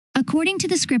According to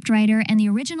the scriptwriter and the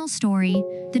original story,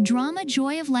 the drama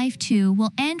Joy of Life 2 will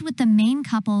end with the main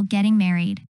couple getting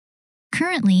married.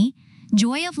 Currently,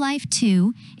 Joy of Life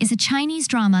 2 is a Chinese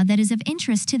drama that is of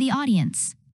interest to the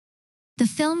audience. The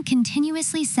film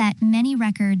continuously set many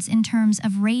records in terms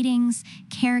of ratings,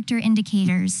 character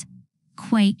indicators.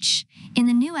 Quach. In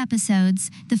the new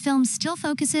episodes, the film still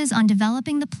focuses on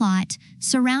developing the plot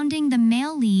surrounding the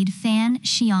male lead Fan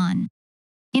Xian.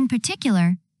 In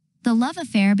particular, the love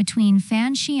affair between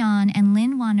Fan Xian and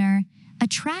Lin Wan'er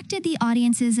attracted the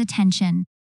audience's attention.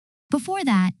 Before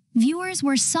that, viewers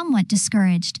were somewhat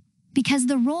discouraged because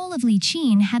the role of Li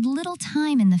Qin had little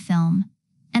time in the film,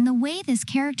 and the way this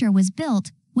character was built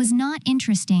was not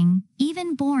interesting,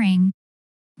 even boring.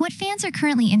 What fans are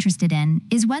currently interested in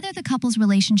is whether the couple's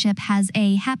relationship has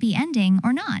a happy ending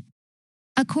or not.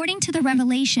 According to the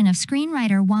revelation of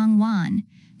screenwriter Wang Wan,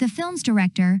 the film's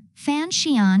director, Fan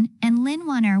Xian and Lin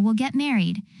Wan'er will get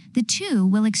married. The two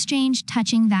will exchange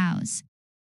touching vows.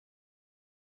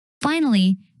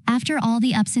 Finally, after all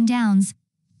the ups and downs,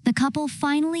 the couple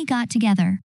finally got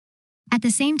together. At the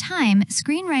same time,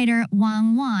 screenwriter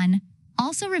Wang Wan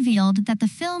also revealed that the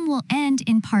film will end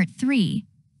in Part 3,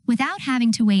 without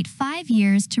having to wait 5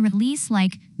 years to release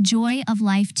like Joy of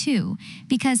Life 2,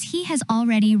 because he has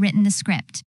already written the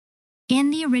script. In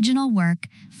the original work,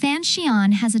 Fan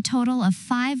Xian has a total of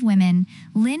 5 women.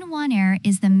 Lin Wan'er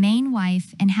is the main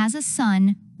wife and has a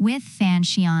son with Fan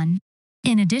Xian.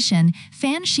 In addition,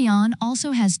 Fan Xian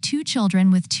also has 2 children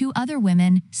with 2 other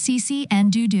women, Cici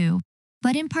and Dudu.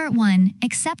 But in Part 1,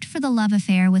 except for the love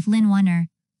affair with Lin Wan'er,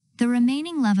 the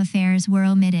remaining love affairs were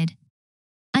omitted.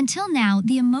 Until now,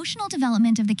 the emotional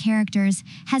development of the characters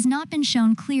has not been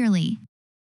shown clearly.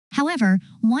 However,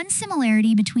 one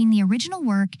similarity between the original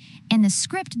work and the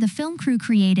script the film crew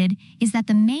created is that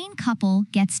the main couple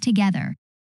gets together.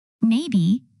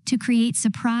 Maybe, to create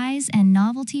surprise and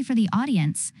novelty for the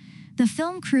audience, the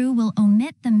film crew will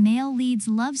omit the male lead's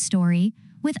love story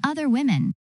with other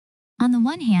women. On the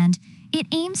one hand, it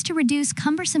aims to reduce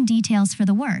cumbersome details for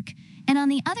the work, and on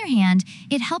the other hand,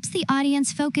 it helps the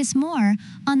audience focus more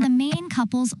on the main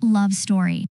couple's love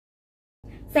story.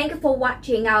 Thank you for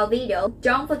watching our video.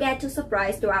 Don't forget to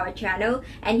subscribe to our channel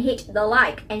and hit the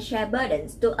like and share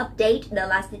buttons to update the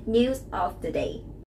latest news of the day.